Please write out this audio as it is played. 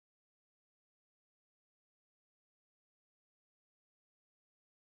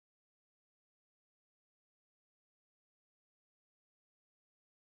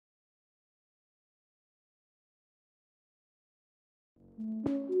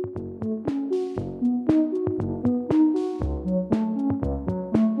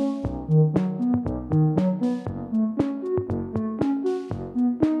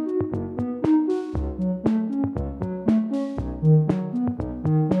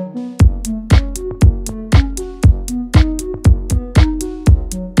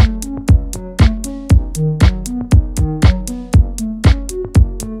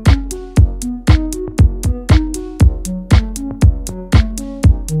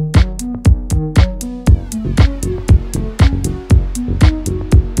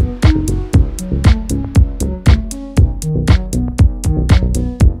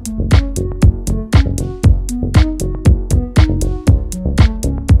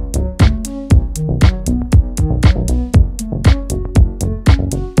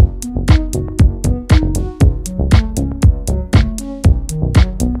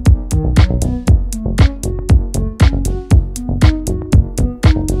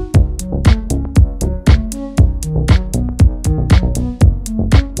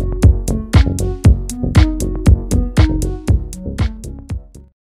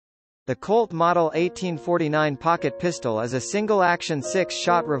The Colt Model 1849 pocket pistol is a single-action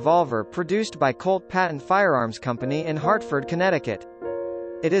 6-shot revolver produced by Colt Patent Firearms Company in Hartford, Connecticut.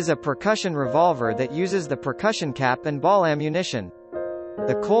 It is a percussion revolver that uses the percussion cap and ball ammunition.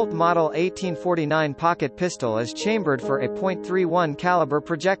 The Colt Model 1849 pocket pistol is chambered for a .31 caliber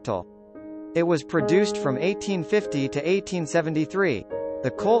projectile. It was produced from 1850 to 1873. The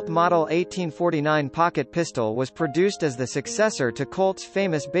Colt Model 1849 pocket pistol was produced as the successor to Colt's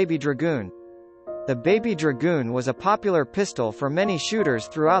famous Baby Dragoon. The Baby Dragoon was a popular pistol for many shooters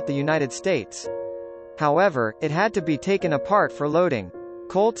throughout the United States. However, it had to be taken apart for loading.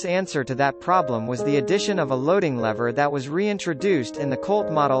 Colt's answer to that problem was the addition of a loading lever that was reintroduced in the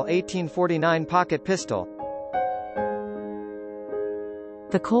Colt Model 1849 pocket pistol.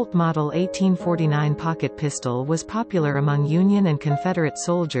 The Colt Model 1849 pocket pistol was popular among Union and Confederate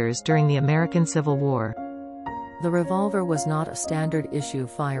soldiers during the American Civil War. The revolver was not a standard-issue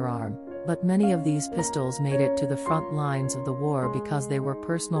firearm, but many of these pistols made it to the front lines of the war because they were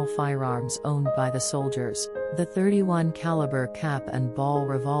personal firearms owned by the soldiers. The .31 caliber cap and ball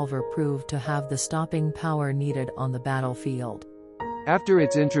revolver proved to have the stopping power needed on the battlefield. After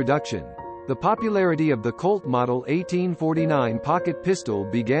its introduction, the popularity of the Colt Model 1849 pocket pistol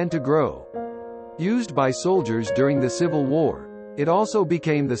began to grow. Used by soldiers during the Civil War, it also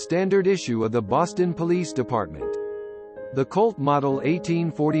became the standard issue of the Boston Police Department. The Colt Model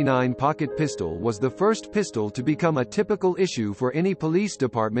 1849 pocket pistol was the first pistol to become a typical issue for any police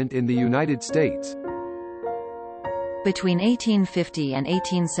department in the United States. Between 1850 and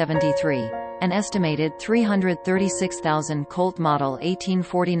 1873, an estimated 336,000 Colt Model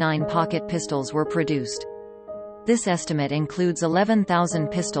 1849 pocket pistols were produced. This estimate includes 11,000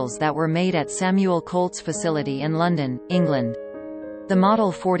 pistols that were made at Samuel Colt's facility in London, England. The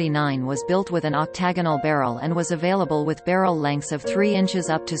Model 49 was built with an octagonal barrel and was available with barrel lengths of 3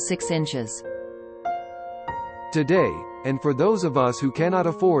 inches up to 6 inches. Today, and for those of us who cannot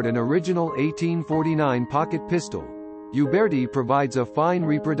afford an original 1849 pocket pistol, Uberti provides a fine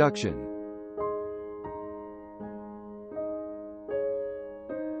reproduction.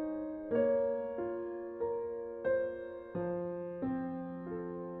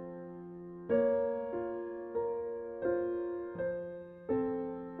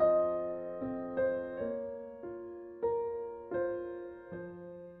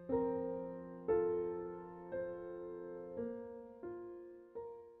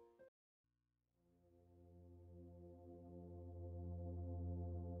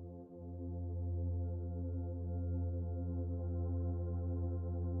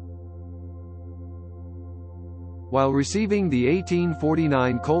 While receiving the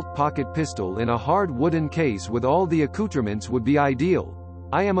 1849 Colt pocket pistol in a hard wooden case with all the accoutrements would be ideal,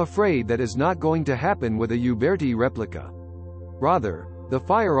 I am afraid that is not going to happen with a Uberti replica. Rather, the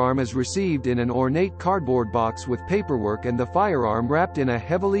firearm is received in an ornate cardboard box with paperwork and the firearm wrapped in a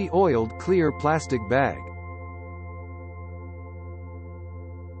heavily oiled clear plastic bag.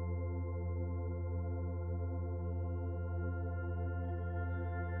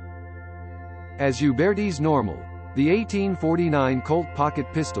 As Uberti's normal, the 1849 Colt pocket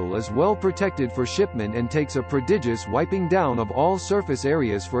pistol is well protected for shipment and takes a prodigious wiping down of all surface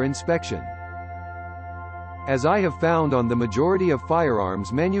areas for inspection. As I have found on the majority of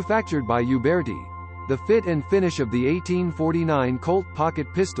firearms manufactured by Uberti, the fit and finish of the 1849 Colt pocket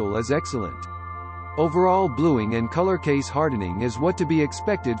pistol is excellent. Overall bluing and color case hardening is what to be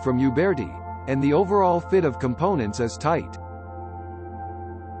expected from Uberti, and the overall fit of components is tight.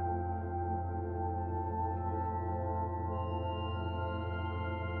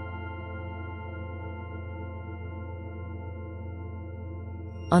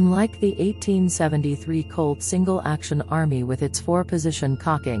 Unlike the 1873 Colt single-action Army with its 4-position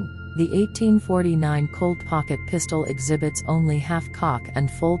cocking, the 1849 Colt pocket pistol exhibits only half-cock and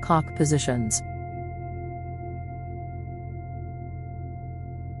full-cock positions.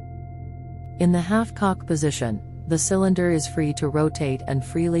 In the half-cock position, the cylinder is free to rotate, and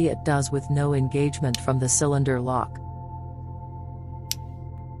freely it does with no engagement from the cylinder lock.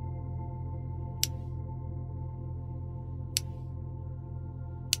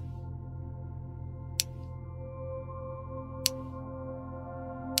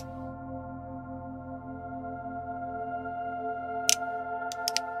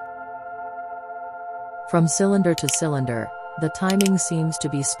 From cylinder to cylinder, the timing seems to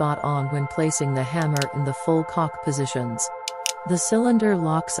be spot on when placing the hammer in the full cock positions. The cylinder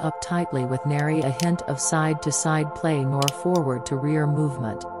locks up tightly with nary a hint of side-to-side play nor forward-to-rear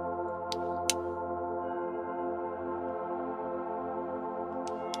movement.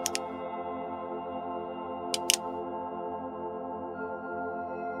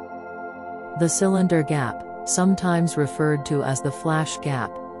 The cylinder gap, sometimes referred to as the flash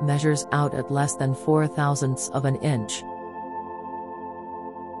gap, measures out at less than 0.004 of an inch.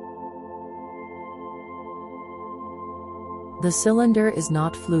 The cylinder is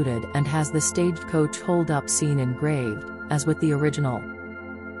not fluted and has the stagecoach hold-up scene engraved, as with the original.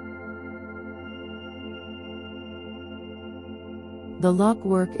 The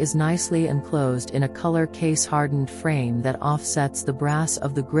lockwork is nicely enclosed in a color case-hardened frame that offsets the brass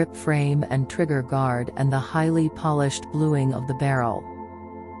of the grip frame and trigger guard and the highly polished bluing of the barrel.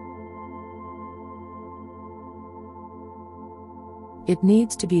 It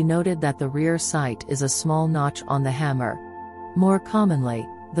needs to be noted that the rear sight is a small notch on the hammer. More commonly,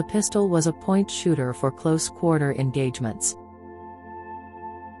 the pistol was a point shooter for close-quarter engagements.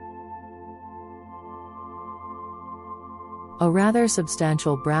 A rather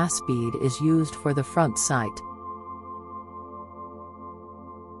substantial brass bead is used for the front sight.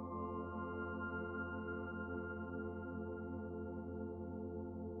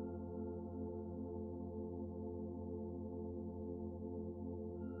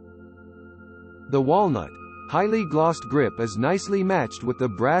 The walnut, highly glossed grip is nicely matched with the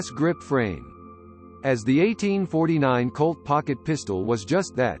brass grip frame. As the 1849 Colt pocket pistol was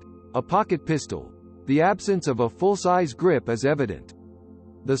just that, a pocket pistol, the absence of a full-size grip is evident.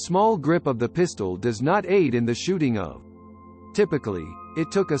 The small grip of the pistol does not aid in the shooting of. Typically,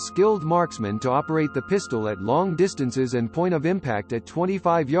 it took a skilled marksman to operate the pistol at long distances, and point of impact at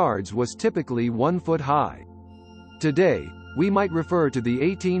 25 yards was typically 1 foot high. Today, we might refer to the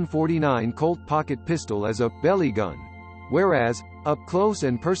 1849 Colt pocket pistol as a belly gun, whereas up-close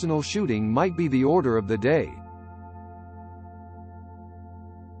and personal shooting might be the order of the day.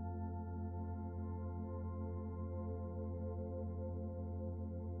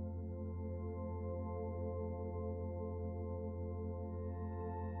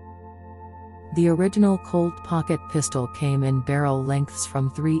 The original Colt pocket pistol came in barrel lengths from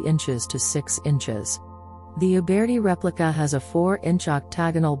 3 inches to 6 inches. The Uberti replica has a 4-inch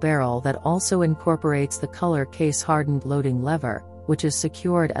octagonal barrel that also incorporates the color case-hardened loading lever, which is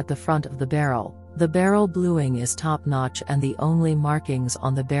secured at the front of the barrel. The barrel bluing is top-notch, and the only markings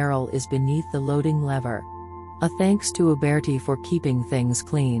on the barrel is beneath the loading lever. A thanks to Uberti for keeping things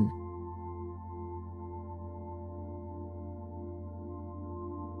clean.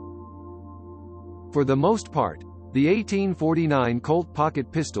 For the most part, the 1849 Colt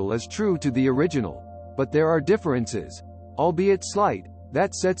pocket pistol is true to the original, but there are differences, albeit slight,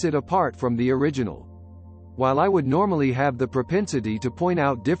 that sets it apart from the original. While I would normally have the propensity to point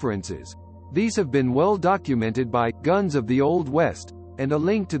out differences, these have been well documented by Guns of the Old West, and a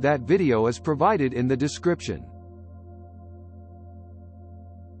link to that video is provided in the description.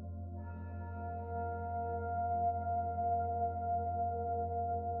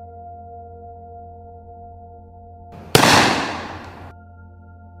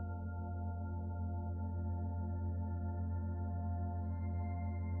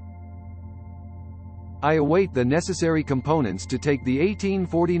 I await the necessary components to take the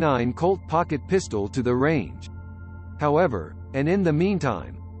 1849 Colt pocket pistol to the range. However, and in the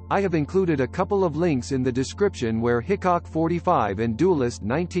meantime, I have included a couple of links in the description where Hickok 45 and Duelist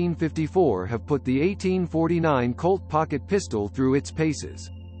 1954 have put the 1849 Colt pocket pistol through its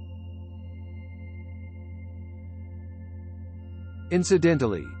paces.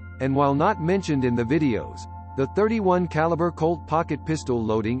 Incidentally, and while not mentioned in the videos, the 31 caliber Colt pocket pistol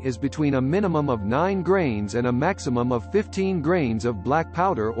loading is between a minimum of 9 grains and a maximum of 15 grains of black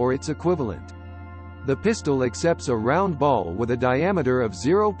powder or its equivalent. The pistol accepts a round ball with a diameter of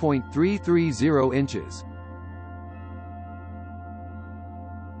 0.330 inches.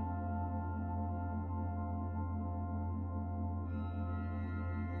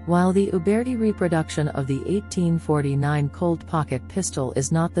 While the Uberti reproduction of the 1849 Colt pocket pistol is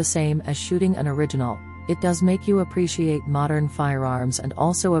not the same as shooting an original, it does make you appreciate modern firearms and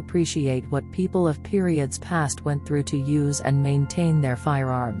also appreciate what people of periods past went through to use and maintain their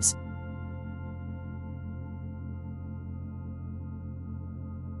firearms.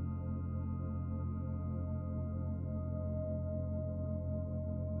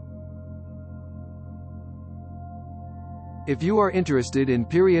 If you are interested in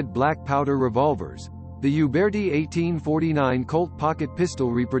period black powder revolvers, the Uberti 1849 Colt pocket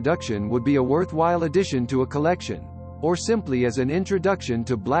pistol reproduction would be a worthwhile addition to a collection, or simply as an introduction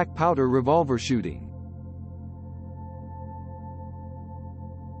to black powder revolver shooting.